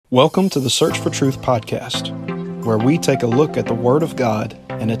Welcome to the Search for Truth podcast, where we take a look at the Word of God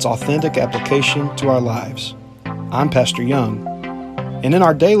and its authentic application to our lives. I'm Pastor Young, and in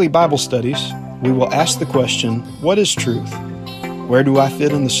our daily Bible studies, we will ask the question, what is truth? Where do I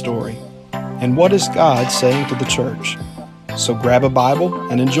fit in the story? And what is God saying to the church? So grab a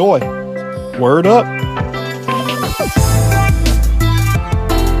Bible and enjoy. Word up!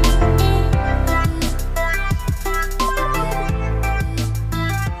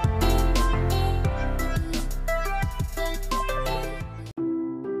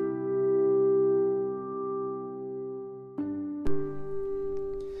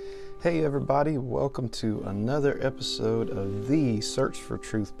 Hey everybody, welcome to another episode of the Search for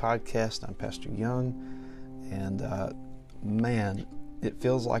Truth podcast. I'm Pastor Young, and man, it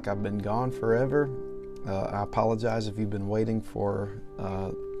feels like I've been gone forever. I apologize if you've been waiting for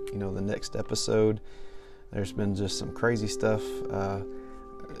the next episode. There's been just some crazy stuff.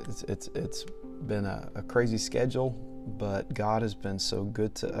 It's been a crazy schedule, but God has been so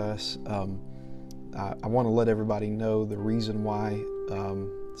good to us. I want to let everybody know the reason why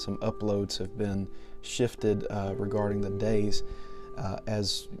some uploads have been shifted regarding the days.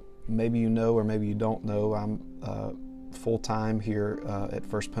 As maybe you know or maybe you don't know, I'm full-time here at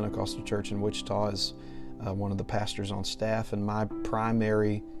First Pentecostal Church in Wichita as one of the pastors on staff, and my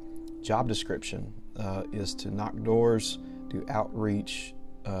primary job description is to knock doors, do outreach,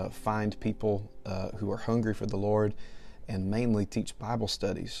 find people who are hungry for the Lord, and mainly teach Bible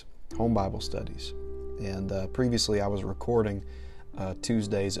studies, home Bible studies. And previously I was recording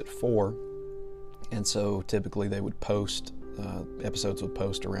Tuesdays at 4, and so typically they would post, episodes would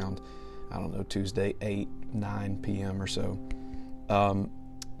post around, Tuesday 8-9 p.m. or so.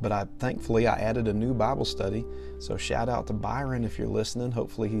 But thankfully I added a new Bible study, so shout out to Byron if you're listening.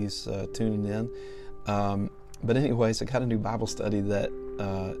 Hopefully he's tuning in. But anyways, I got a new Bible study that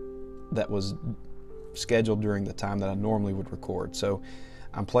was scheduled during the time that I normally would record. So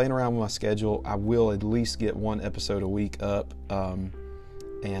I'm playing around with my schedule. I will at least get one episode a week up,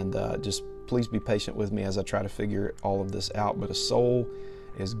 and just please be patient with me as I try to figure all of this out. But a soul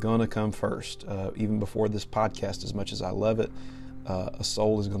is gonna come first, even before this podcast. As much as I love it, a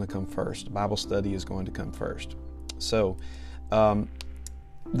soul is gonna come first. Bible study is going to come first. So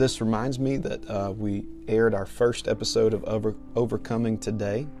this reminds me that we aired our first episode of Overcoming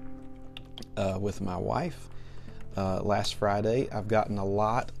Today with my wife. Last Friday. I've gotten a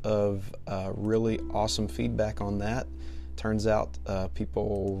lot of really awesome feedback on that. Turns out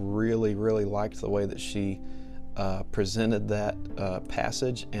people really liked the way that she presented that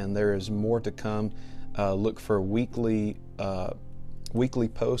passage, and there is more to come. Look for weekly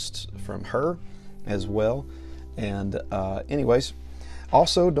posts from her as well. And anyways,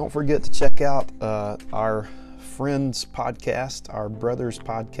 also don't forget to check out our Friends podcast, our Brothers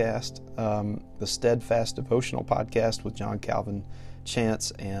podcast, the Steadfast Devotional podcast with John Calvin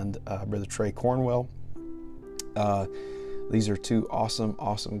Chance and Brother Trey Cornwell. These are two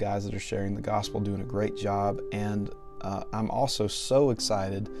awesome guys that are sharing the gospel, doing a great job. And I'm also so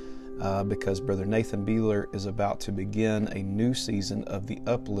excited because Brother Nathan Beeler is about to begin a new season of the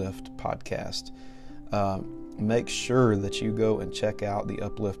Uplift podcast. Make sure that you go and check out the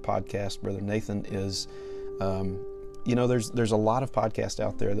Uplift podcast. Brother Nathan is there's a lot of podcasts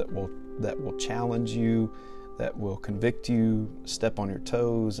out there that will challenge you, that will convict you, step on your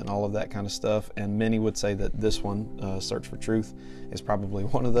toes, and all of that kind of stuff. And many would say that this one, Search for Truth, is probably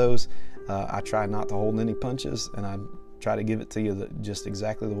one of those. I try not to hold any punches, and I try to give it to you just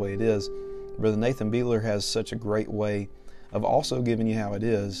exactly the way it is. Brother Nathan Beeler has such a great way of also giving you how it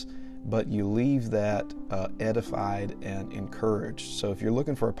is, but you leave that edified and encouraged. So if you're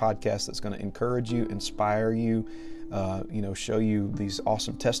looking for a podcast that's going to encourage you, inspire you, show you these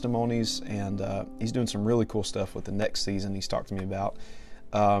awesome testimonies, and he's doing some really cool stuff with the next season he's talked to me about.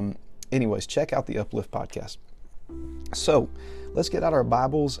 Anyways, check out the Uplift podcast. So let's get out our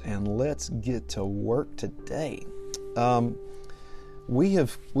Bibles and let's get to work today.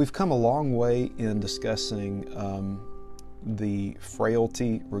 We've come a long way in discussing the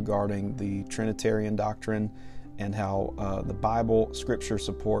frailty regarding the Trinitarian doctrine and how the Bible, Scripture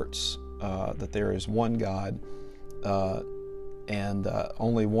supports that there is one God and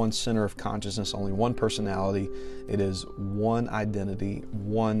only one center of consciousness, only one personality. It is one identity,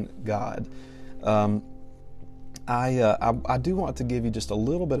 one God. I do want to give you just a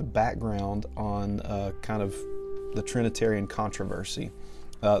little bit of background on kind of the Trinitarian controversy.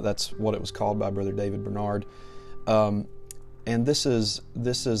 That's what it was called by Brother David Bernard. And this is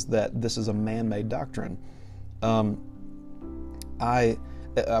a man-made doctrine. I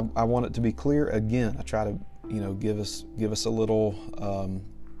want it to be clear again. I try to give us a little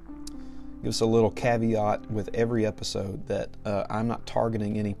give us a little caveat with every episode that I'm not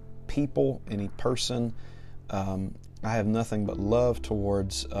targeting any people, any person. I have nothing but love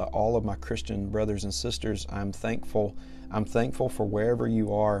towards all of my Christian brothers and sisters. I'm thankful for wherever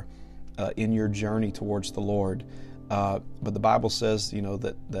you are in your journey towards the Lord. But the Bible says,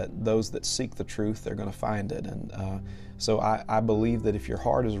 that those that seek the truth, they're going to find it. And so I believe that if your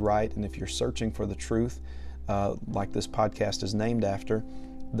heart is right and if you're searching for the truth, like this podcast is named after,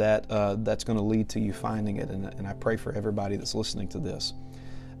 that's going to lead to you finding it. And I pray for everybody that's listening to this.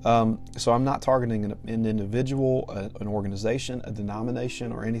 So I'm not targeting an individual, an organization, a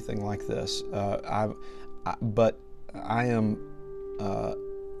denomination, or anything like this. But I'm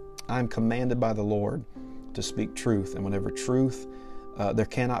commanded by the Lord to speak truth, and whenever truth, there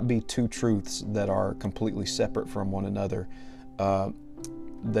cannot be two truths that are completely separate from one another.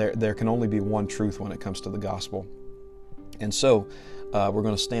 There can only be one truth when it comes to the gospel. And so we're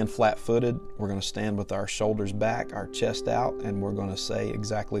going to stand flat-footed. We're going to stand with our shoulders back, our chest out, and we're going to say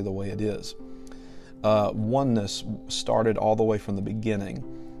exactly the way it is. Oneness started all the way from the beginning.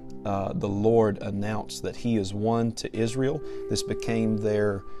 The Lord announced that He is one to Israel. This became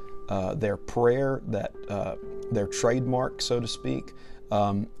their prayer, their trademark, so to speak.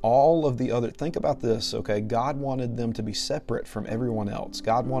 All of the other, think about this, okay? God wanted them to be separate from everyone else.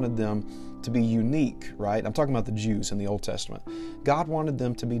 God wanted them to be unique, right? I'm talking about the Jews in the Old Testament. God wanted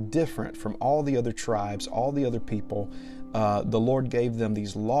them to be different from all the other tribes, all the other people. The Lord gave them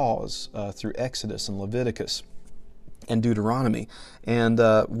these laws through Exodus and Leviticus and Deuteronomy. And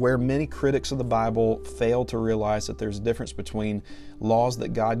where many critics of the Bible fail to realize that there's a difference between laws that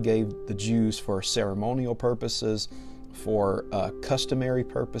God gave the Jews for ceremonial purposes, for customary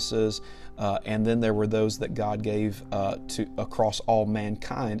purposes, and then there were those that God gave to across all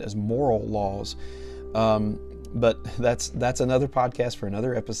mankind as moral laws. But that's another podcast for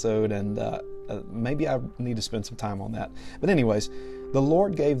another episode, and maybe I need to spend some time on that. But anyways, the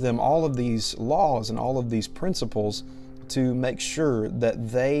Lord gave them all of these laws and all of these principles to make sure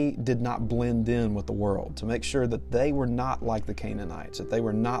that they did not blend in with the world, to make sure that they were not like the Canaanites, that they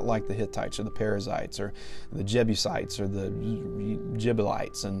were not like the Hittites or the Perizzites or the Jebusites or the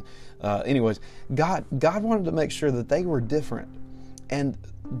Gibeonites. And anyways, God wanted to make sure that they were different. And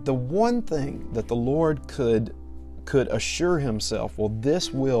the one thing that the Lord could assure Himself, well,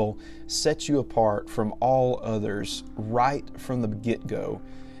 this will set you apart from all others right from the get-go,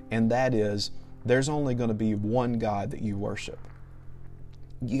 and that is, there's only going to be one God that you worship.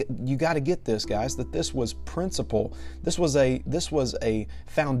 You got to get this, guys, that this was principle. This was a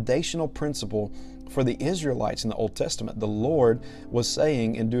foundational principle for the Israelites in the Old Testament. The Lord was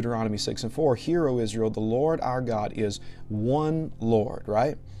saying in Deuteronomy 6:4, "Hear, O Israel, the Lord our God is one Lord,"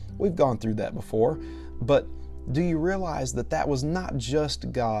 right? We've gone through that before, but do you realize that was not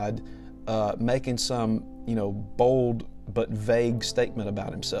just God making some, bold but vague statement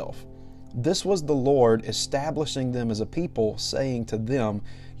about Himself? This was the Lord establishing them as a people, saying to them,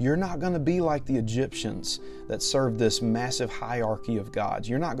 you're not going to be like the Egyptians that served this massive hierarchy of gods.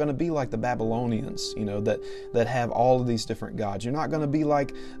 You're not going to be like the Babylonians, that have all of these different gods. You're not going to be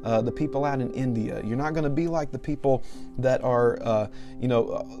like the people out in India. You're not going to be like the people that are,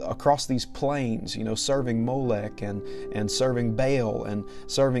 across these plains, serving Molech and serving Baal and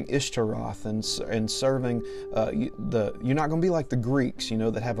serving Ishtaroth and serving you're not going to be like the Greeks,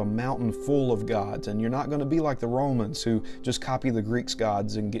 that have a mountain full of gods. And you're not going to be like the Romans who just copy the Greeks'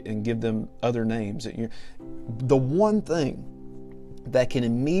 gods and give them other names. The one thing that can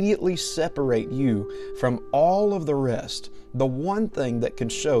immediately separate you from all of the rest, the one thing that can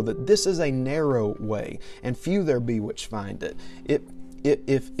show that this is a narrow way, and few there be which find it.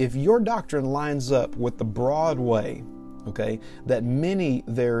 If your doctrine lines up with the broad way, okay, that many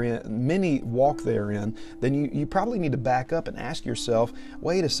walk therein, then you probably need to back up and ask yourself,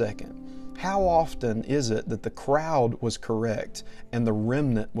 wait a second. How often is it that the crowd was correct and the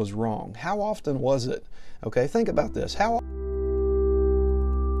remnant was wrong? How often was it? Okay, think about this. I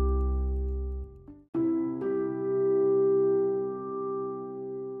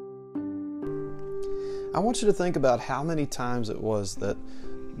want you to think about how many times it was that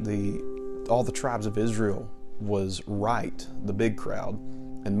all the tribes of Israel was right, the big crowd,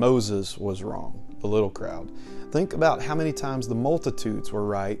 and Moses was wrong, the little crowd. Think about how many times the multitudes were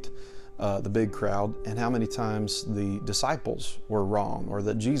right, the big crowd, and how many times the disciples were wrong, or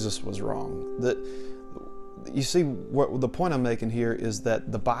that Jesus was wrong. That you see, the point I'm making here is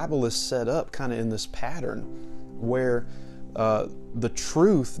that the Bible is set up kind of in this pattern where the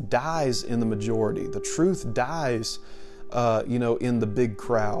truth dies in the majority. The truth dies in the big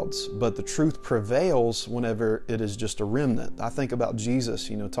crowds, but the truth prevails whenever it is just a remnant. I think about Jesus,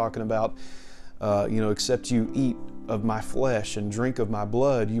 talking about, except you eat of my flesh and drink of my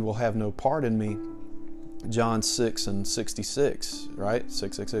blood, you will have no part in me. John 6:66, right?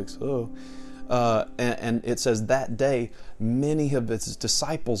 666. And it says that day, many of his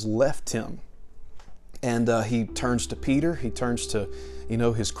disciples left him. And he turns to Peter, he turns to,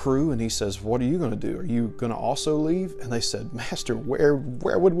 his crew, and he says, what are you going to do? Are you going to also leave? And they said, Master, where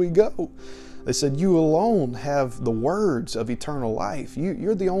would we go? They said, you alone have the words of eternal life.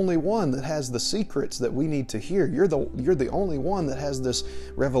 You're the only one that has the secrets that we need to hear. You're the only one that has this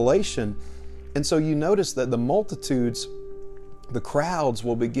revelation. And so you notice that the multitudes, the crowds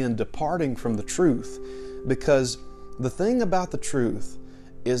will begin departing from the truth, because the thing about the truth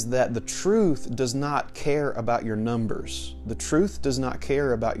is that the truth does not care about your numbers. The truth does not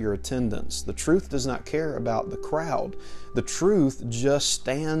care about your attendance. The truth does not care about the crowd. The truth just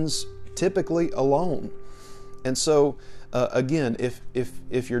stands typically alone. And so, again,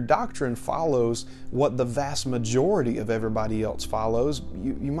 if your doctrine follows what the vast majority of everybody else follows,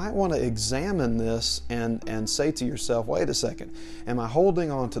 you might want to examine this and say to yourself, wait a second, am I holding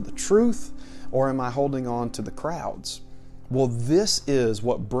on to the truth or am I holding on to the crowds? Well, this is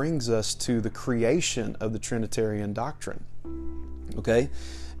what brings us to the creation of the Trinitarian doctrine. Okay?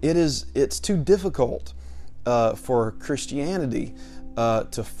 It's too difficult for Christianity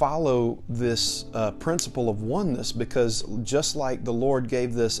to follow this principle of oneness, because just like the Lord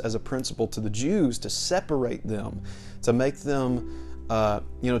gave this as a principle to the Jews to separate them, to make them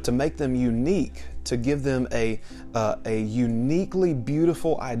unique, to give them a uniquely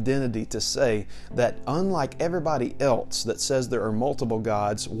beautiful identity, to say that unlike everybody else that says there are multiple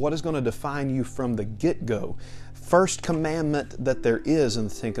gods, what is going to define you from the get-go? First commandment that there is in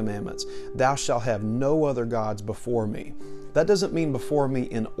the Ten Commandments, thou shalt have no other gods before me. That doesn't mean before me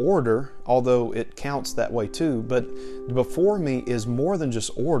in order, although it counts that way too, but before me is more than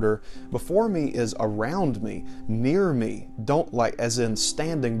just order. Before me is around me, near me, as in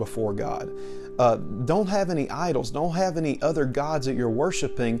standing before God. Don't have any idols, don't have any other gods that you're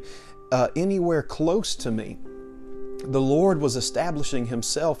worshiping anywhere close to me. The Lord was establishing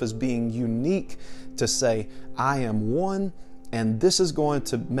Himself as being unique, to say, I am one, and this is going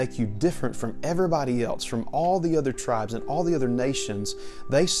to make you different from everybody else, from all the other tribes and all the other nations.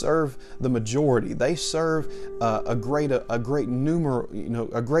 They serve the majority. They serve a great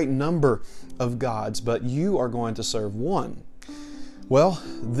number of gods, but you are going to serve one. Well,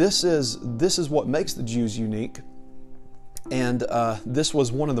 this is what makes the Jews unique. And this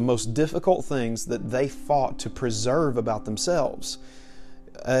was one of the most difficult things that they fought to preserve about themselves.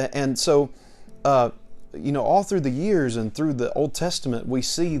 And so, all through the years and through the Old Testament, we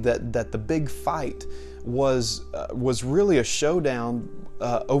see that the big fight was really a showdown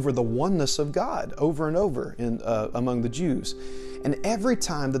over the oneness of God over and over among the Jews. And every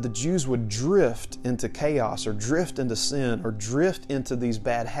time that the Jews would drift into chaos or drift into sin or drift into these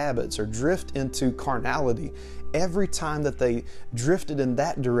bad habits or drift into carnality, every time that they drifted in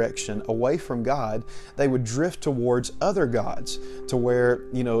that direction away from God, they would drift towards other gods, to where,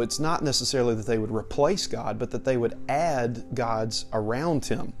 it's not necessarily that they would replace God, but that they would add gods around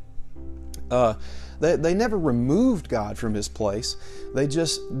Him. They never removed God from His place. They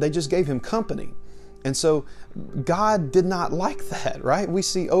just gave Him company. And so God did not like that, right? We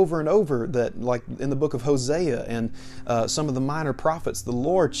see over and over that, like in the book of Hosea and some of the minor prophets, the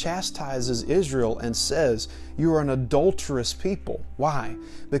Lord chastises Israel and says, you are an adulterous people. Why?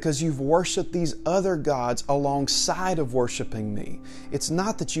 Because you've worshiped these other gods alongside of worshiping me. It's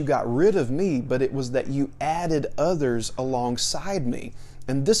not that you got rid of me, but it was that you added others alongside me.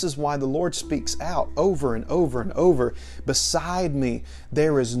 And this is why the Lord speaks out over and over and over. Beside me,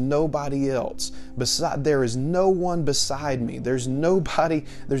 there is nobody else. There is no one beside me. There's nobody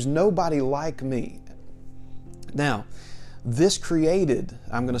like me. Now, this created,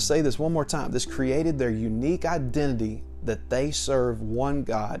 I'm going to say this one more time, this created their unique identity that they serve one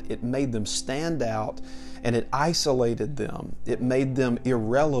God. It made them stand out, and it isolated them. It made them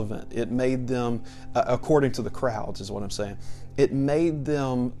irrelevant. It made them, according to the crowds is what I'm saying, it made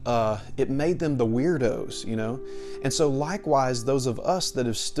them the weirdos, And so likewise, those of us that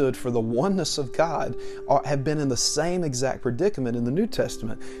have stood for the oneness of God have been in the same exact predicament in the New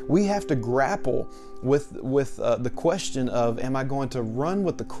Testament. We have to grapple with the question of, am I going to run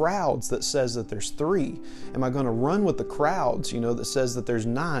with the crowds that says that there's 3? Am I going to run with the crowds, that says that there's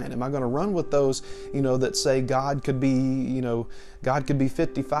 9? Am I going to run with those, that say God could be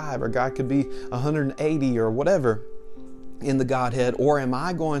 55 or God could be 180 or whatever? in the Godhead, or am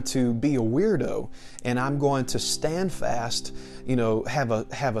I going to be a weirdo and I'm going to stand fast, have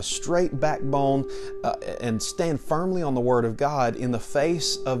a straight backbone and stand firmly on the Word of God in the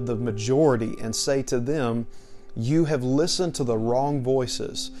face of the majority and say to them, you have listened to the wrong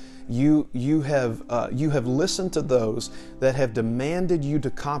voices. You have listened to those that have demanded you to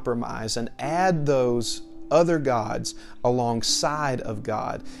compromise and add those other gods alongside of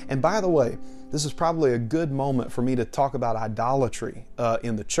God. And by the way, this is probably a good moment for me to talk about idolatry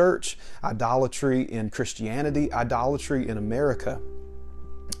in the church, idolatry in Christianity, idolatry in America.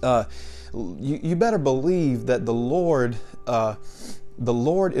 You better believe that the Lord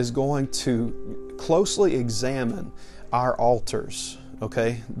is going to closely examine our altars.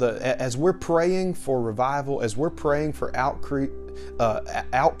 Okay, as we're praying for revival, as we're praying for outpouring,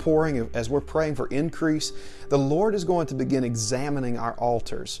 as we're praying for increase, the Lord is going to begin examining our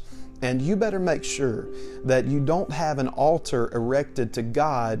altars. And you better make sure that you don't have an altar erected to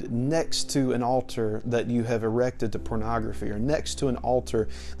God next to an altar that you have erected to pornography, or next to an altar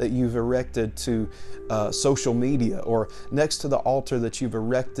that you've erected to social media, or next to the altar that you've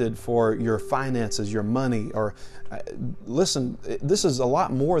erected for your finances, your money. Or listen, this is a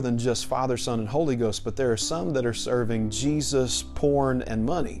lot more than just Father, Son, and Holy Ghost, but there are some that are serving Jesus, porn, and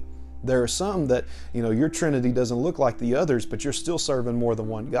money. There are some that, your Trinity doesn't look like the others, but you're still serving more than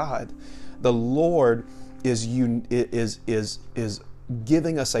one God. The Lord is giving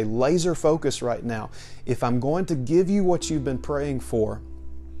us a laser focus right now. If I'm going to give you what you've been praying for,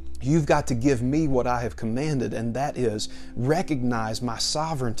 you've got to give me what I have commanded, and that is recognize my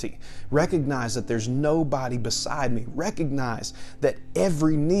sovereignty. Recognize that there's nobody beside me. Recognize that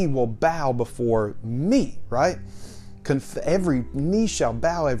every knee will bow before me, right? Every knee shall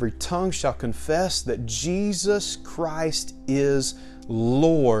bow, every tongue shall confess that Jesus Christ is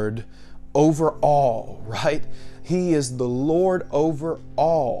Lord over all, right? He is the Lord over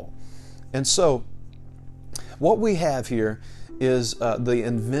all. And so, what we have here is the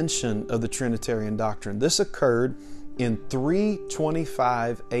invention of the Trinitarian doctrine. This occurred in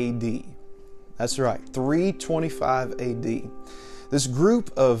 325 AD. That's right, 325 AD. This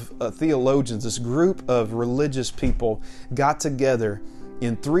group of theologians, this group of religious people got together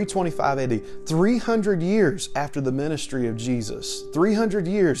in 325 AD, 300 years after the ministry of Jesus, 300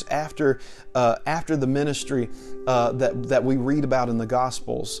 years after the ministry that we read about in the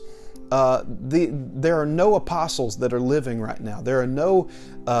Gospels. There are no apostles that are living right now. There are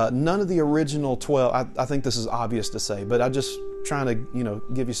none of the original 12. I think this is obvious to say, but I just trying to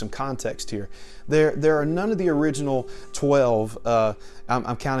give you some context here. There are none of the original 12.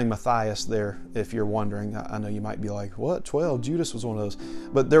 I'm counting Matthias there, if you're wondering. I know you might be like, what, 12? Judas was one of those.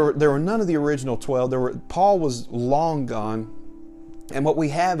 But there were none of the original 12. Paul was long gone. And what we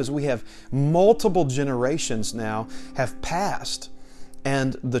have is multiple generations now have passed,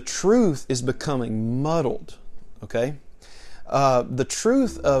 and the truth is becoming muddled. Okay? The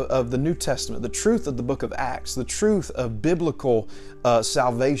truth of the New Testament, the truth of the book of Acts, the truth of biblical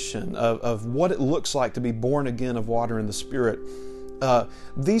salvation, of what it looks like to be born again of water and the Spirit,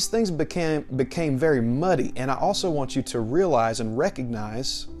 these things became very muddy. And I also want you to realize and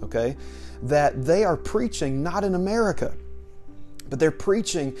recognize, okay, that they are preaching not in America, but they're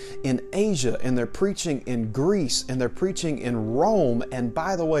preaching in Asia, and they're preaching in Greece, and they're preaching in Rome. And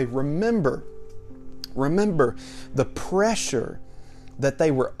by the way, remember the pressure that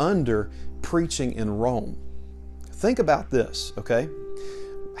they were under preaching in Rome. Think about this, okay?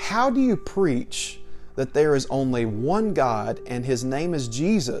 How do you preach that there is only one God and His name is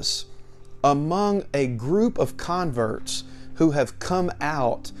Jesus among a group of converts who have come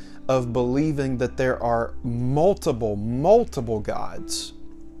out of believing that there are multiple gods,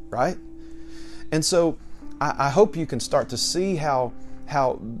 right? And so I hope you can start to see how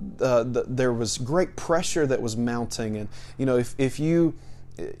there was great pressure that was mounting. And if you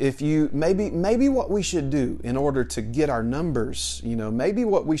maybe what we should do in order to get our numbers, maybe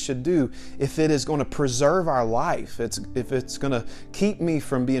what we should do, if it is going to preserve our life, if it's going to keep me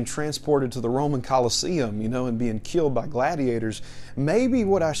from being transported to the Roman Colosseum, and being killed by gladiators, maybe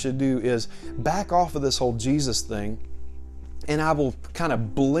what I should do is back off of this whole Jesus thing, and I will kind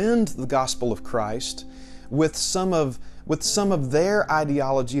of blend the gospel of Christ with some of their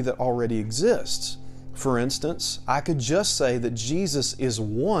ideology that already exists. For instance, I could just say that Jesus is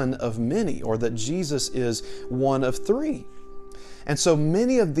one of many, or that Jesus is one of three. And so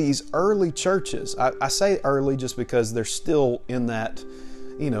many of these early churches, I say early just because they're still in that,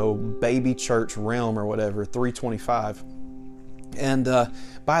 baby church realm or whatever, 325. And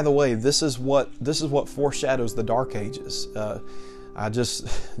by the way, this is what foreshadows the Dark Ages. I just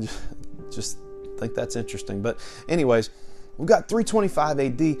think that's interesting. But anyways, We've got 325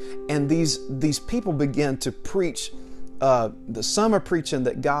 AD, and these people began to preach. Some are preaching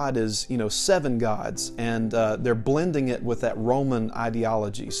that God is, 7 gods, and they're blending it with that Roman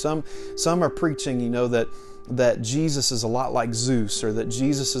ideology. Some are preaching, that Jesus is a lot like Zeus, or that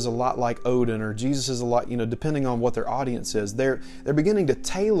Jesus is a lot like Odin, or Jesus is a lot, depending on what their audience is. They're beginning to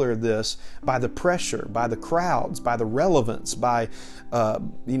tailor this by the pressure, by the crowds, by the relevance, by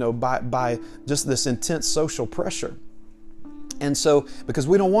just this intense social pressure. And so, because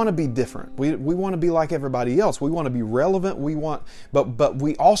we don't want to be different, we want to be like everybody else. We want to be relevant. But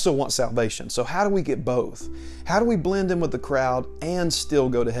we also want salvation. So how do we get both? How do we blend in with the crowd and still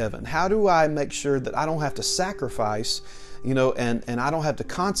go to heaven? How do I make sure that I don't have to sacrifice, and I don't have to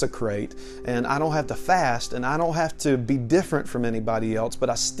consecrate, and I don't have to fast, and I don't have to be different from anybody else, but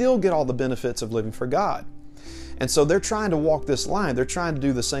I still get all the benefits of living for God? And so they're trying to walk this line. They're trying to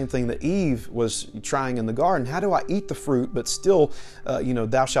do the same thing that Eve was trying in the garden. How do I eat the fruit, but still,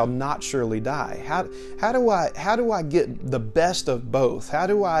 thou shalt not surely die? How do I get the best of both? How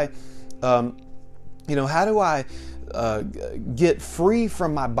do I get free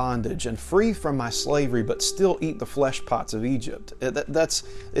from my bondage and free from my slavery, but still eat the flesh pots of Egypt?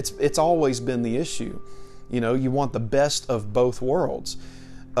 It's always been the issue. You want the best of both worlds.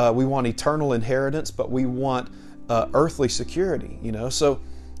 We want eternal inheritance, but we want earthly security, So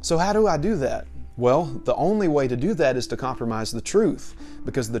how do I do that? Well, the only way to do that is to compromise the truth,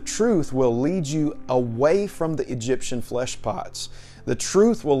 because the truth will lead you away from the Egyptian flesh pots. The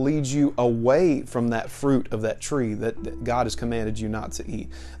truth will lead you away from that fruit of that tree that God has commanded you not to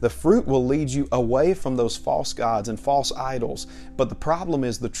eat. The fruit will lead you away from those false gods and false idols. But the problem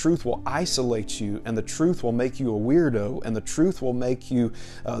is the truth will isolate you, and the truth will make you a weirdo, and the truth will make you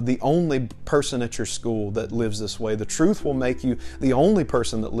the only person at your school that lives this way. The truth will make you the only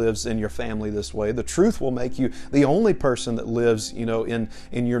person that lives in your family this way. The truth will make you the only person that lives,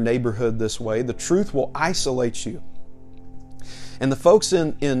 in your neighborhood this way. The truth will isolate you. And the folks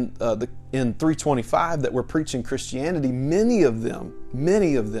in 325 that were preaching Christianity, many of them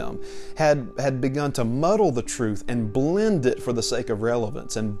had begun to muddle the truth and blend it for the sake of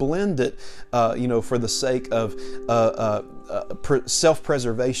relevance, and blend it, for the sake of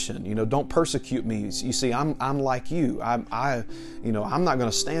self-preservation. Don't persecute me. You see, I'm like you. I'm not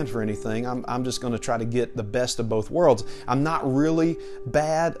going to stand for anything. I'm just going to try to get the best of both worlds. I'm not really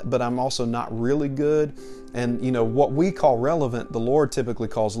bad, but I'm also not really good. And what we call relevant, the Lord typically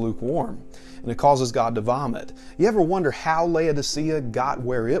calls lukewarm, and it causes God to vomit. You ever wonder how Laodicea got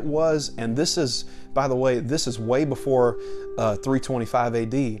where it was? And this is, by the way, this is way before 325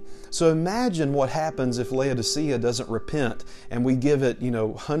 AD. So imagine what happens if Laodicea doesn't repent, and we give it,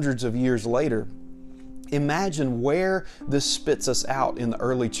 hundreds of years later. Imagine where this spits us out in the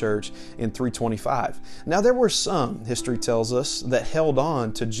early church in 325. Now, there were some, history tells us, that held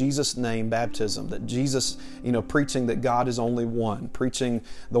on to Jesus' name baptism, that Jesus, preaching that God is only one, preaching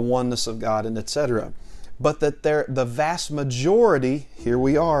the oneness of God, and etc. But that the vast majority, here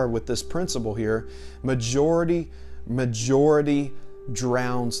we are with this principle here, majority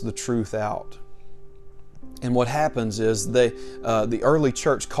drowns the truth out. And what happens is the early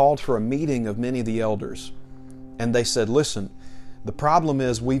church called for a meeting of many of the elders. And they said, listen, the problem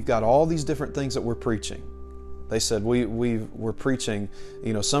is we've got all these different things that we're preaching. They said, we're preaching,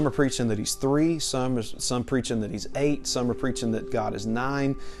 some are preaching that He's 3, some preaching that He's 8, some are preaching that God is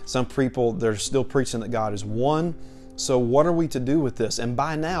 9, some people, they're still preaching that God is 1. So what are we to do with this? And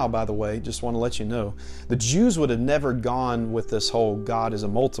by now, by the way, just want to let you know, the Jews would have never gone with this whole God is a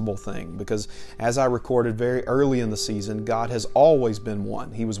multiple thing, because as I recorded very early in the season, God has always been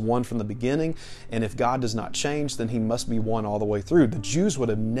one. He was one from the beginning, and if God does not change, then He must be one all the way through. The Jews would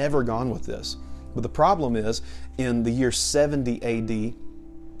have never gone with this. But the problem is, in the year 70 AD,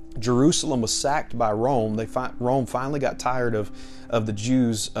 Jerusalem was sacked by Rome. Rome finally got tired of the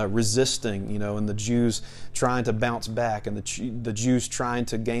Jews resisting, and the Jews trying to bounce back, and the Jews trying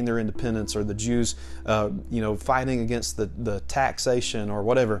to gain their independence, or the Jews, fighting against the taxation or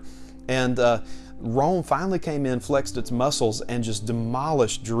whatever. And Rome finally came in, flexed its muscles, and just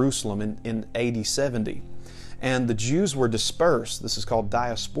demolished Jerusalem in AD 70. And the Jews were dispersed. This is called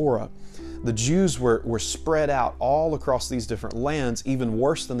diaspora. The Jews were spread out all across these different lands, even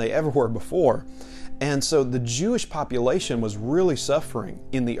worse than they ever were before. And so the Jewish population was really suffering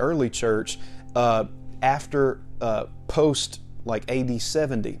in the early church after post AD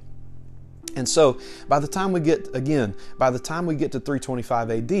 70. And so by the time we get to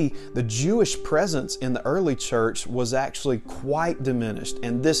 325 AD, the Jewish presence in the early church was actually quite diminished.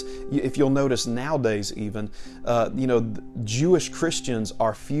 And this, if you'll notice nowadays even, Jewish Christians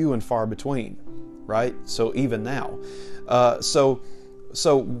are few and far between, right? So even now.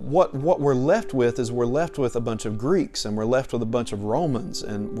 So what we're left with is we're left with a bunch of Greeks, and we're left with a bunch of Romans,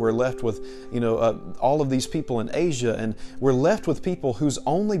 and we're left with all of these people in Asia, and we're left with people whose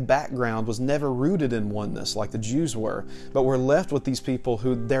only background was never rooted in oneness like the Jews were. But we're left with these people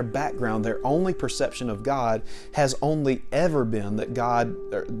who their background, their only perception of God has only ever been that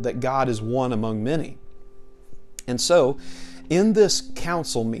God is one among many. And so in this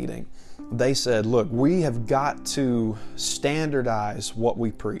council meeting, they said, look, we have got to standardize what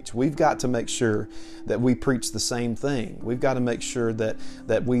we preach. We've got to make sure that we preach the same thing. We've got to make sure that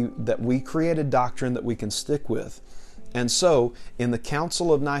we create a doctrine that we can stick with. And so, in the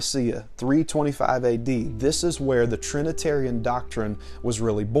Council of Nicaea, 325 AD, this is where the Trinitarian doctrine was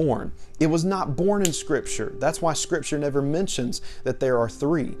really born. It was not born in Scripture. That's why Scripture never mentions that there are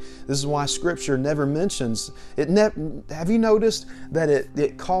three. This is why Scripture never mentions it. Have you noticed that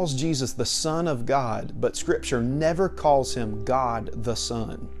it calls Jesus the Son of God, but Scripture never calls him God the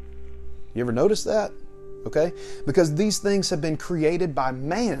Son? You ever notice that? Okay? Because these things have been created by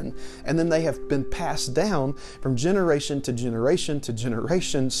man, and then they have been passed down from generation to generation to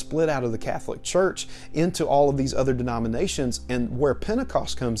generation, split out of the Catholic Church into all of these other denominations. And where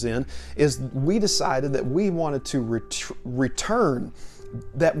Pentecost comes in is we decided that we wanted to return,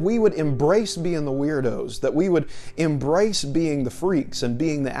 that we would embrace being the weirdos, that we would embrace being the freaks and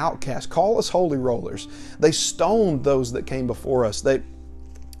being the outcasts. Call us holy rollers. They stoned those that came before us.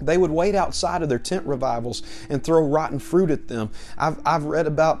 They would wait outside of their tent revivals and throw rotten fruit at them. I've read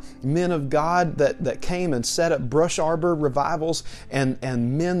about men of God that came and set up brush arbor revivals, and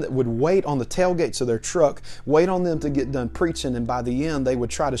men that would wait on the tailgates of their truck, wait on them to get done preaching, and by the end they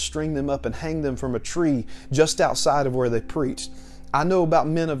would try to string them up and hang them from a tree just outside of where they preached. I know about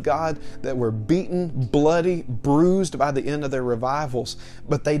men of God that were beaten, bloody, bruised by the end of their revivals,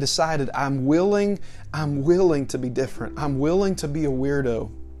 but they decided, I'm willing to be different. I'm willing to be a weirdo.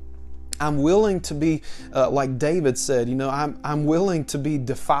 I'm willing to be, like David said, I'm willing to be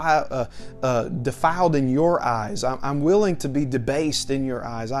defiled in your eyes. I'm willing to be debased in your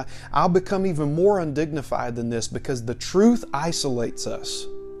eyes. I'll become even more undignified than this because the truth isolates us.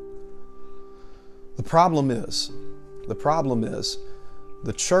 The problem is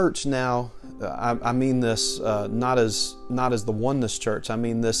the church now, I mean this not as the oneness church, I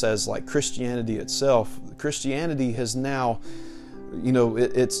mean this as like Christianity itself. Christianity has now,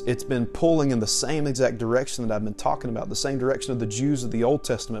 it's been pulling in the same exact direction that I've been talking about, the same direction of the Jews of the Old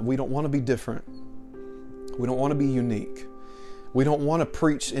Testament. We don't want to be different. We don't want to be unique. We don't want to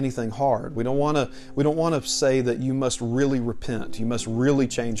preach anything hard. We don't want to say that you must really repent. You must really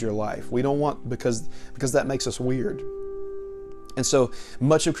change your life. We don't want, because that makes us weird. And so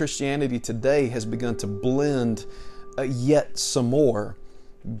much of Christianity today has begun to blend yet some more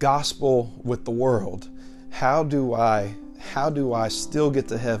gospel with the world. How do I still get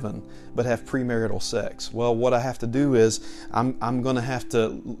to heaven but have premarital sex? Well, what I have to do is I'm going to have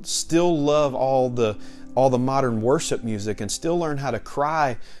to still love all the modern worship music and still learn how to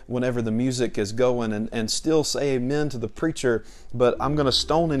cry whenever the music is going and still say amen to the preacher, but I'm going to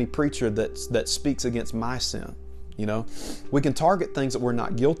stone any preacher that speaks against my sin. We can target things that we're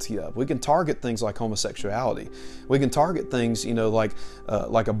not guilty of. We can target things like homosexuality. We can target things, like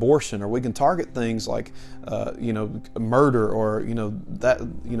abortion, or we can target things like, murder, or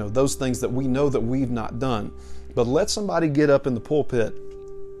those things that we know that we've not done. But let somebody get up in the pulpit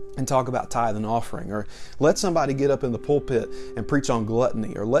and talk about tithe and offering, or let somebody get up in the pulpit and preach on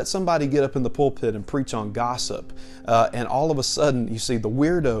gluttony, or let somebody get up in the pulpit and preach on gossip, and all of a sudden you see the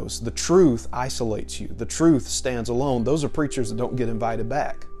weirdos. The truth isolates you. The truth stands alone. Those are preachers that don't get invited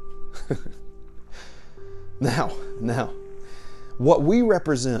back. Now, what we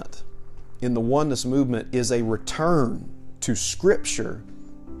represent in the oneness movement is a return to Scripture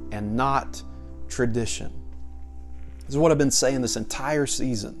and not tradition. This is what I've been saying this entire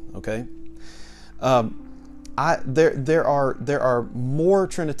season, okay? There are more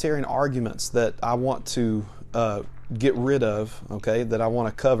Trinitarian arguments that I want to get rid of, okay, that I want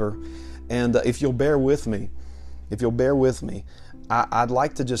to cover. And if you'll bear with me, I'd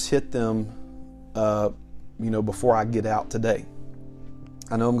like to just hit them, before I get out today.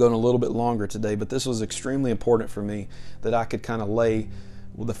 I know I'm going a little bit longer today, but this was extremely important for me that I could kind of lay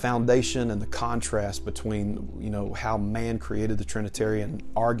the foundation and the contrast between how man created the Trinitarian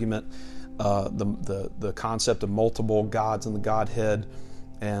argument, the concept of multiple gods in the Godhead,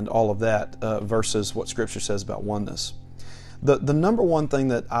 and all of that versus what Scripture says about oneness. The number one thing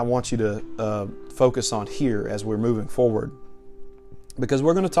that I want you to focus on here as we're moving forward, because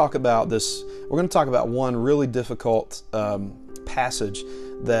we're going to talk about this. We're going to talk about one really difficult passage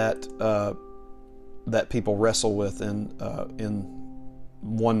that that people wrestle with in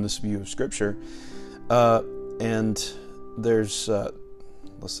oneness view of Scripture. And there's,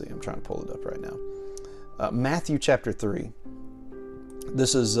 let's see, I'm trying to pull it up right now. Matthew chapter 3.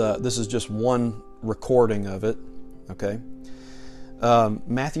 This is just one recording of it, okay?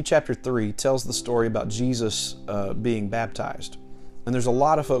 Matthew chapter 3 tells the story about Jesus being baptized. And there's a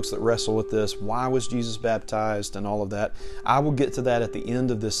lot of folks that wrestle with this. Why was Jesus baptized and all of that? I will get to that at the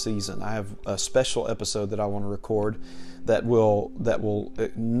end of this season. I have a special episode that I want to record that will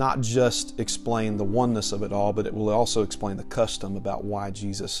not just explain the oneness of it all, but it will also explain the custom about why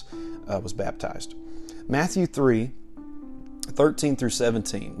Jesus was baptized. Matthew 3, 13 through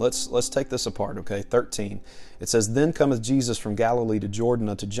 17. Let's take this apart, okay? 13. It says, "Then cometh Jesus from Galilee to Jordan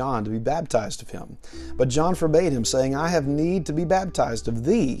unto John to be baptized of him. But John forbade him, saying, I have need to be baptized of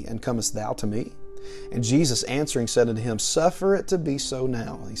thee, and comest thou to me? And Jesus answering said unto him, Suffer it to be so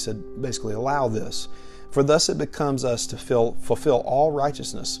now." He said, basically, allow this. "For thus it becomes us to fulfill all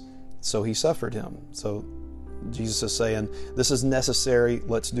righteousness." So he suffered him. So Jesus is saying, this is necessary,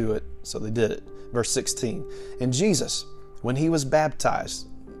 let's do it. So they did it. Verse 16, "And Jesus, when he was baptized,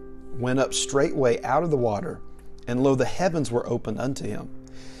 went up straightway out of the water, and lo, the heavens were opened unto him.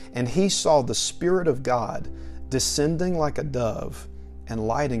 And he saw the Spirit of God descending like a dove and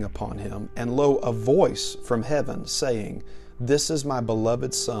lighting upon him. And lo, a voice from heaven saying, This is my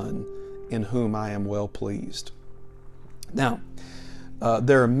beloved Son, in whom I am well pleased." Now,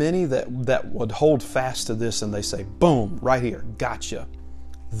 there are many that would hold fast to this and they say, boom, right here, gotcha.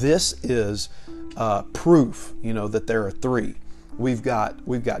 This is proof, that there are three. We've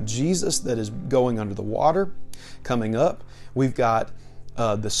got Jesus that is going under the water, coming up. We've got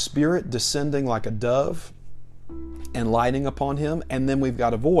the Spirit descending like a dove and lighting upon him, and then we've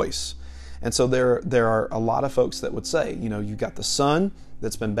got a voice. And so there are a lot of folks that would say, you've got the Son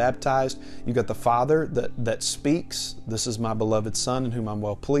that's been baptized, you've got the Father that speaks, "This is my beloved Son in whom I'm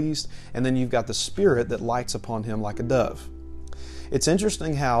well pleased," and then you've got the Spirit that lights upon him like a dove. It's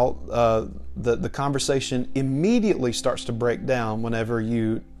interesting how the conversation immediately starts to break down whenever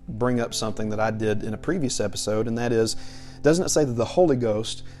you bring up something that I did in a previous episode, and that is, doesn't it say that the Holy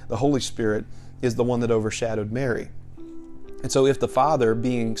Ghost, the Holy Spirit, is the one that overshadowed Mary? And so if the Father,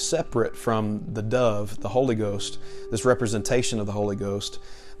 being separate from the dove, the Holy Ghost, this representation of the Holy Ghost,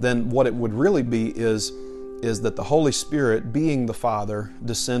 then what it would really be is that the Holy Spirit, being the Father,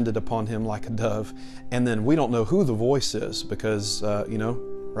 descended upon him like a dove, and then we don't know who the voice is because,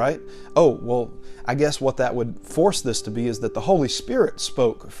 right? Oh, well, I guess what that would force this to be is that the Holy Spirit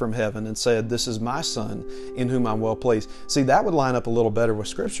spoke from heaven and said, "This is my Son, in whom I'm well pleased." See, that would line up a little better with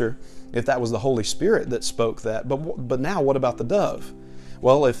Scripture if that was the Holy Spirit that spoke that. But now, what about the dove?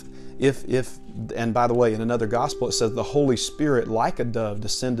 Well, if and by the way, in another gospel it says the Holy Spirit like a dove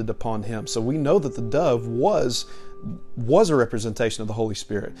descended upon him. So we know that the dove was a representation of the Holy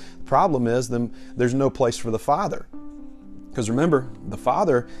Spirit. The problem is then there's no place for the Father. Because remember, the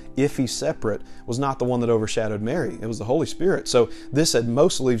Father, if he's separate, was not the one that overshadowed Mary. It was the Holy Spirit. So this at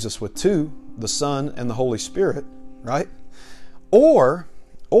most leaves us with two, the Son and the Holy Spirit, right? Or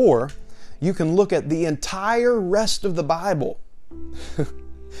you can look at the entire rest of the Bible.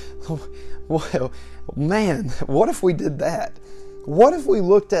 Well, man, what if we did that? What if we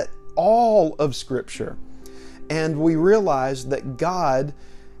looked at all of Scripture and we realized that God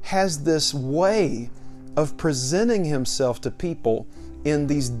has this way of presenting himself to people in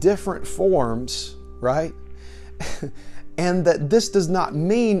these different forms, right? And that this does not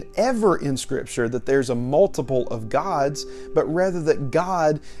mean ever in Scripture that there's a multiple of gods, but rather that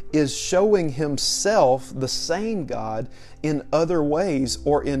God is showing himself, the same God, in other ways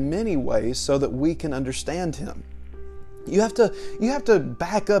or in many ways so that we can understand him. You have to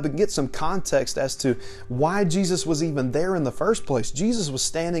back up and get some context as to why Jesus was even there in the first place. Jesus was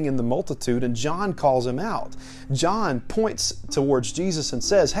standing in the multitude and John calls him out. John points towards Jesus and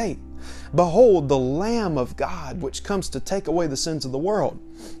says, "Hey, behold the Lamb of God which comes to take away the sins of the world."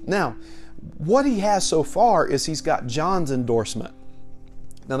 Now, what he has so far is he's got John's endorsement.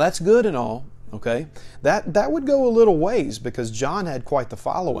 Now that's good and all, okay? That would go a little ways because John had quite the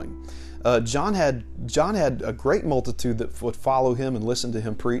following. John had a great multitude that would follow him and listen to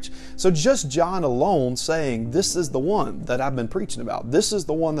him preach. So just John alone saying, "This is the one that I've been preaching about. This is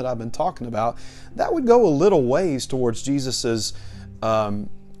the one that I've been talking about," that would go a little ways towards Jesus's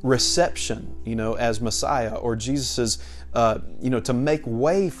reception, as Messiah, or Jesus's, to make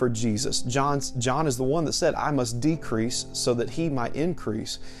way for Jesus. John is the one that said, I must decrease so that he might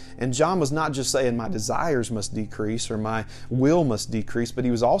increase. And John was not just saying my desires must decrease or my will must decrease, but he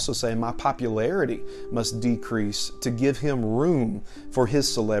was also saying my popularity must decrease to give him room for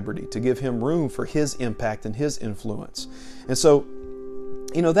his celebrity, to give him room for his impact and his influence. And so,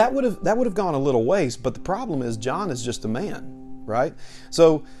 that would have gone a little ways, but the problem is John is just a man, right?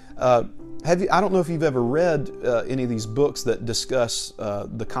 So, I don't know if you've ever read any of these books that discuss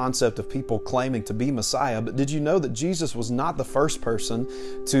the concept of people claiming to be Messiah, but did you know that Jesus was not the first person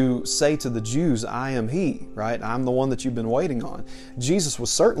to say to the Jews, I am he, right? I'm the one that you've been waiting on. Jesus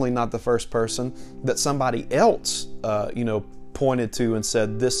was certainly not the first person that somebody else, pointed to and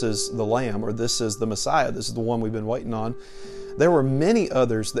said, this is the Lamb, or this is the Messiah, this is the one we've been waiting on. There were many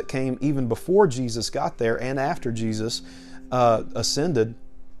others that came even before Jesus got there and after Jesus ascended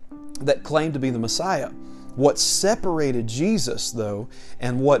that claimed to be the Messiah. What separated Jesus, though,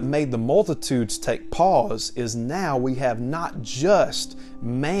 and what made the multitudes take pause is now we have not just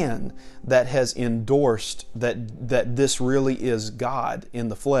man that has endorsed that this really is God in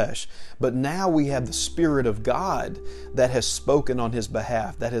the flesh, but now we have the Spirit of God that has spoken on his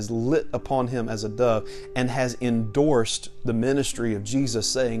behalf, that has lit upon him as a dove, and has endorsed the ministry of Jesus,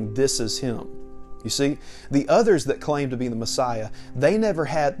 saying, this is him. You see, the others that claimed to be the Messiah, they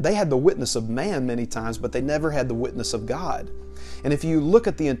had the witness of man many times, but they never had the witness of God. And if you look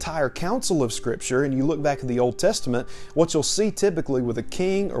at the entire counsel of Scripture and you look back at the Old Testament, what you'll see typically with a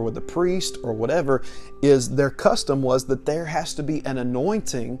king or with a priest or whatever is their custom was that there has to be an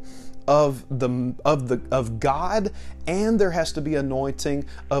anointing of God, and there has to be anointing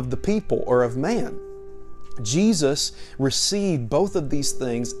of the people or of man. Jesus received both of these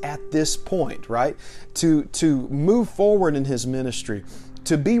things at this point, right? To move forward in his ministry,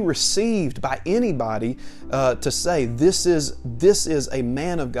 to be received by anybody, to say this is a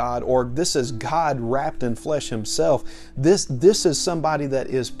man of God, or this is God wrapped in flesh himself. This is somebody that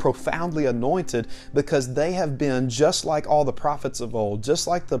is profoundly anointed, because they have been just like all the prophets of old, just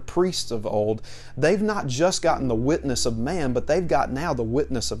like the priests of old. They've not just gotten the witness of man, but they've got now the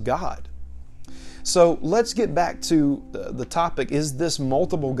witness of God. So let's get back to the topic. Is this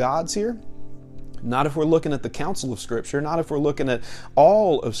multiple gods here? Not if we're looking at the counsel of Scripture, not if we're looking at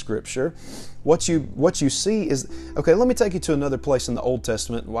all of Scripture. What you see is, okay, let me take you to another place in the Old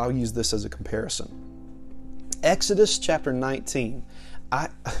Testament. I'll use this as a comparison. Exodus chapter 19.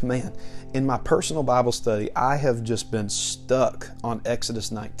 In my personal Bible study, I have just been stuck on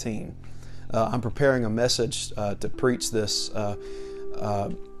Exodus 19. I'm preparing a message to preach this.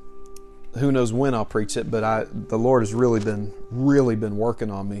 Who knows when I'll preach it, but the Lord has really been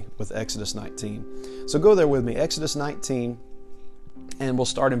working on me with Exodus 19. So go there with me, Exodus 19, and we'll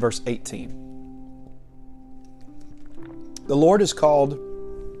start in verse 18. The Lord has called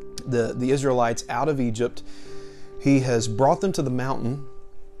the Israelites out of Egypt. He has brought them to the mountain.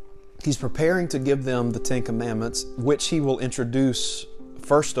 He's preparing to give them the Ten Commandments, which he will introduce,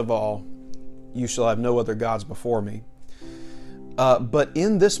 first of all, you shall have no other gods before me. But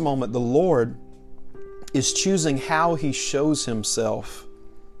in this moment, the Lord is choosing how he shows himself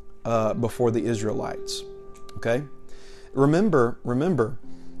before the Israelites. Okay? Remember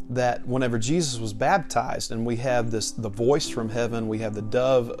that whenever Jesus was baptized, and we have the voice from heaven, we have the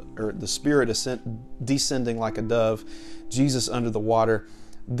dove, or the Spirit descending like a dove, Jesus under the water.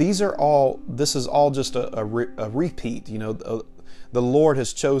 This is all just a repeat. The Lord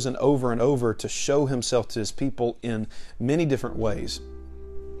has chosen over and over to show himself to his people in many different ways.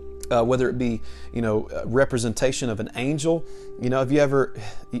 Whether it be, representation of an angel. Have you ever,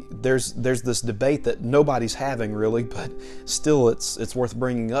 there's this debate that nobody's having really, but still it's worth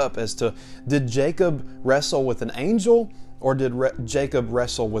bringing up as to, did Jacob wrestle with an angel, or did Jacob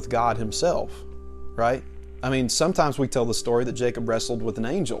wrestle with God himself, right? Sometimes we tell the story that Jacob wrestled with an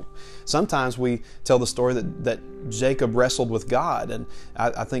angel. Sometimes we tell the story that Jacob wrestled with God. And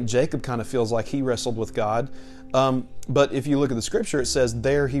I think Jacob kind of feels like he wrestled with God. But if you look at the Scripture, it says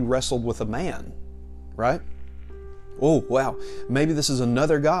there he wrestled with a man, right? Oh, wow. Maybe this is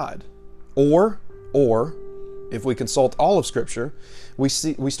another God. Or if we consult all of Scripture, we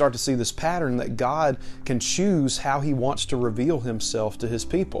start to see this pattern that God can choose how he wants to reveal himself to his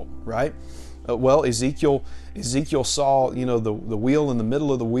people, right? Ezekiel saw, the wheel in the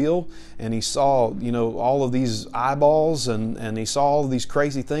middle of the wheel, and he saw, all of these eyeballs, and he saw all of these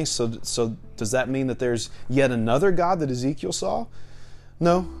crazy things. So does that mean that there's yet another God that Ezekiel saw?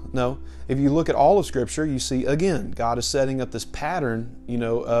 No. If you look at all of Scripture, you see, again, God is setting up this pattern,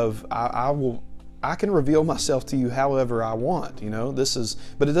 of I will I can reveal myself to you however I want,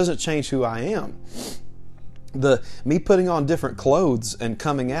 but it doesn't change who I am. Me putting on different clothes and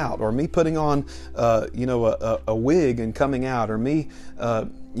coming out, or me putting on, a wig and coming out, or me,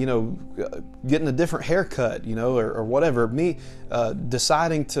 getting a different haircut, or whatever. Me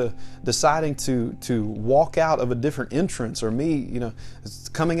deciding to walk out of a different entrance, or me,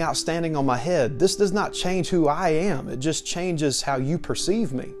 coming out standing on my head. This does not change who I am. It just changes how you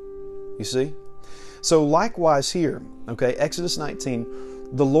perceive me. You see? So likewise here, okay, Exodus 19.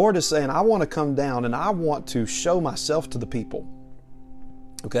 The Lord is saying, I want to come down and I want to show myself to the people.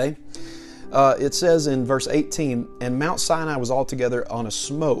 Okay? It says in verse 18, and Mount Sinai was altogether on a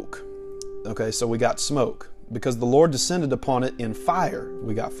smoke. Okay, so we got smoke. Because the Lord descended upon it in fire.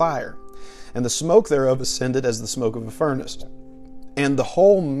 We got fire. And the smoke thereof ascended as the smoke of a furnace. And the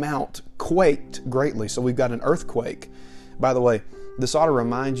whole mount quaked greatly. So we've got an earthquake. By the way, this ought to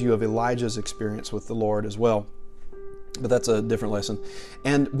remind you of Elijah's experience with the Lord as well. But that's a different lesson.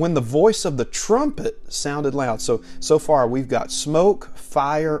 And when the voice of the trumpet sounded loud. So far we've got smoke,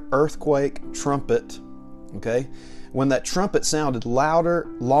 fire, earthquake, trumpet. Okay? When that trumpet sounded louder,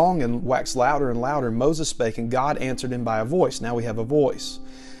 long and waxed louder and louder, Moses spake, and God answered him by a voice. Now we have a voice.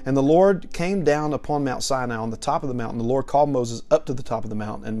 And the Lord came down upon Mount Sinai on the top of the mountain. The Lord called Moses up to the top of the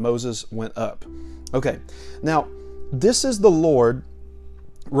mountain, and Moses went up. Okay. Now, this is the Lord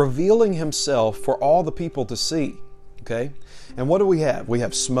revealing himself for all the people to see. Okay, and what do we have? We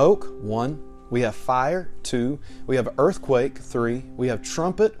have smoke, 1. We have fire, 2. We have earthquake, 3. We have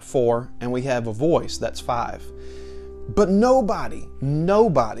trumpet, 4. And we have a voice, that's 5. But nobody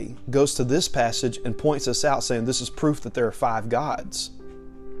goes to this passage and points us out saying this is proof that there are 5 gods.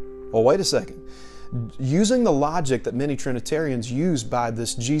 Well, wait a second. Using the logic that many Trinitarians use by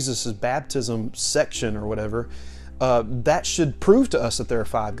this Jesus' baptism section or whatever, that should prove to us that there are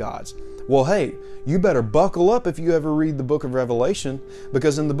 5 gods. Well, hey, you better buckle up if you ever read the book of Revelation,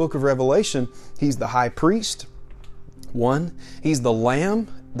 because in the book of Revelation, he's the high priest, 1. He's the lamb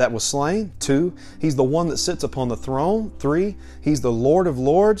that was slain, 2. He's the one that sits upon the throne, 3. He's the Lord of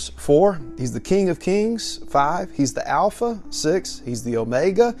lords, 4. He's the King of kings, 5. He's the Alpha, 6. He's the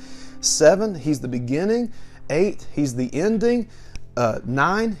Omega, 7. He's the beginning, 8. He's the ending,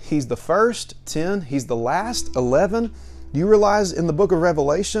 9. He's the first, 10. He's the last, 11. You realize in the book of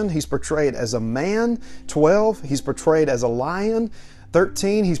Revelation, he's portrayed as a man. 12, he's portrayed as a lion.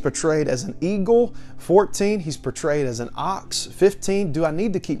 13, he's portrayed as an eagle. 14, he's portrayed as an ox. 15, do I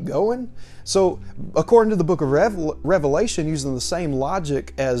need to keep going? So, according to the book of Revelation, using the same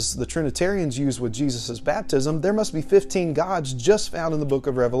logic as the Trinitarians use with Jesus' baptism, there must be 15 gods just found in the book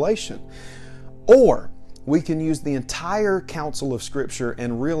of Revelation. Or, we can use the entire counsel of Scripture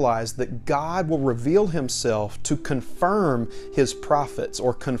and realize that God will reveal himself to confirm his prophets,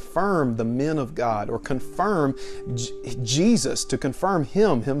 or confirm the men of God, or confirm Jesus, to confirm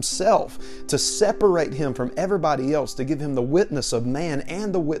him himself, to separate him from everybody else, to give him the witness of man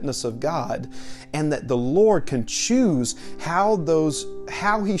and the witness of God, and that the Lord can choose how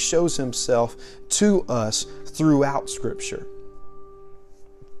he shows himself to us throughout Scripture.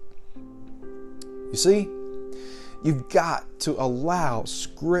 You see, you've got to allow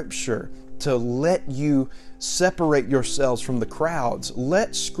Scripture to let you separate yourselves from the crowds.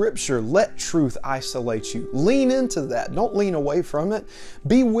 Let Scripture, let truth isolate you. Lean into that. Don't lean away from it.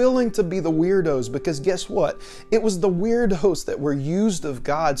 Be willing to be the weirdos, because guess what? It was the weirdos that were used of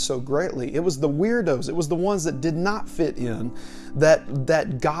God so greatly. It was the weirdos. It was the ones that did not fit in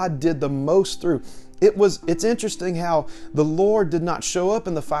that God did the most through. It's interesting how the Lord did not show up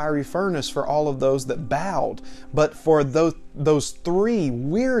in the fiery furnace for all of those that bowed, but for those 3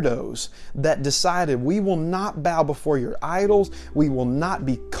 weirdos that decided, we will not bow before your idols, we will not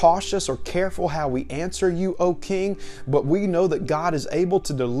be cautious or careful how we answer you, O King, but we know that God is able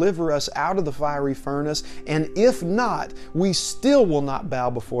to deliver us out of the fiery furnace, and if not, we still will not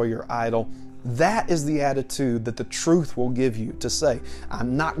bow before your idol. That is the attitude that the truth will give you, to say,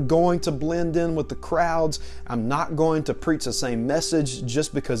 I'm not going to blend in with the crowds. I'm not going to preach the same message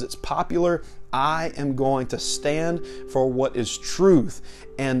just because it's popular. I am going to stand for what is truth.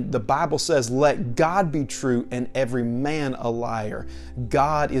 And the Bible says, let God be true and every man a liar.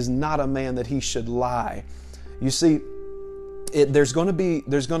 God is not a man that he should lie. You see, there's going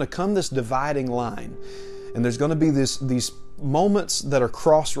to come this dividing line, and there's going to be these moments that are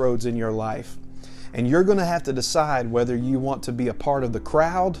crossroads in your life, and you're going to have to decide whether you want to be a part of the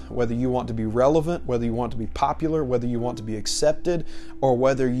crowd, whether you want to be relevant, whether you want to be popular, whether you want to be accepted, or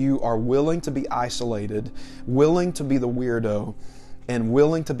whether you are willing to be isolated, willing to be the weirdo, and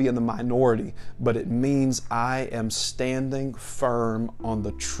willing to be in the minority, but it means I am standing firm on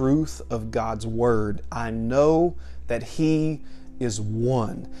the truth of God's word. I know that He is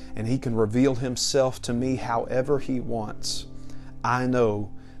one, and He can reveal Himself to me however He wants. I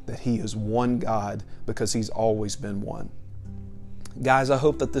know that He is one God because He's always been one. Guys, I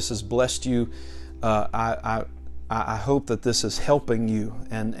hope that this has blessed you. I hope that this is helping you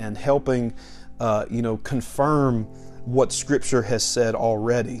and helping confirm what Scripture has said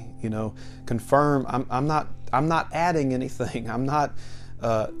already. Confirm. I'm not adding anything. I'm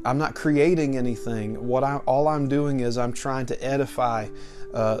not creating anything. All I'm doing is I'm trying to edify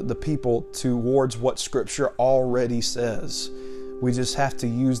the people towards what Scripture already says. We just have to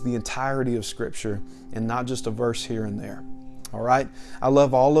use the entirety of Scripture and not just a verse here and there. All right. I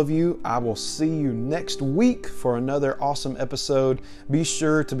love all of you. I will see you next week for another awesome episode. Be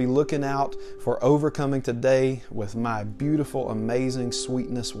sure to be looking out for Overcoming Today with my beautiful, amazing,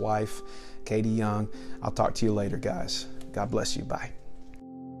 sweetness wife, Katie Young. I'll talk to you later, guys. God bless you. Bye.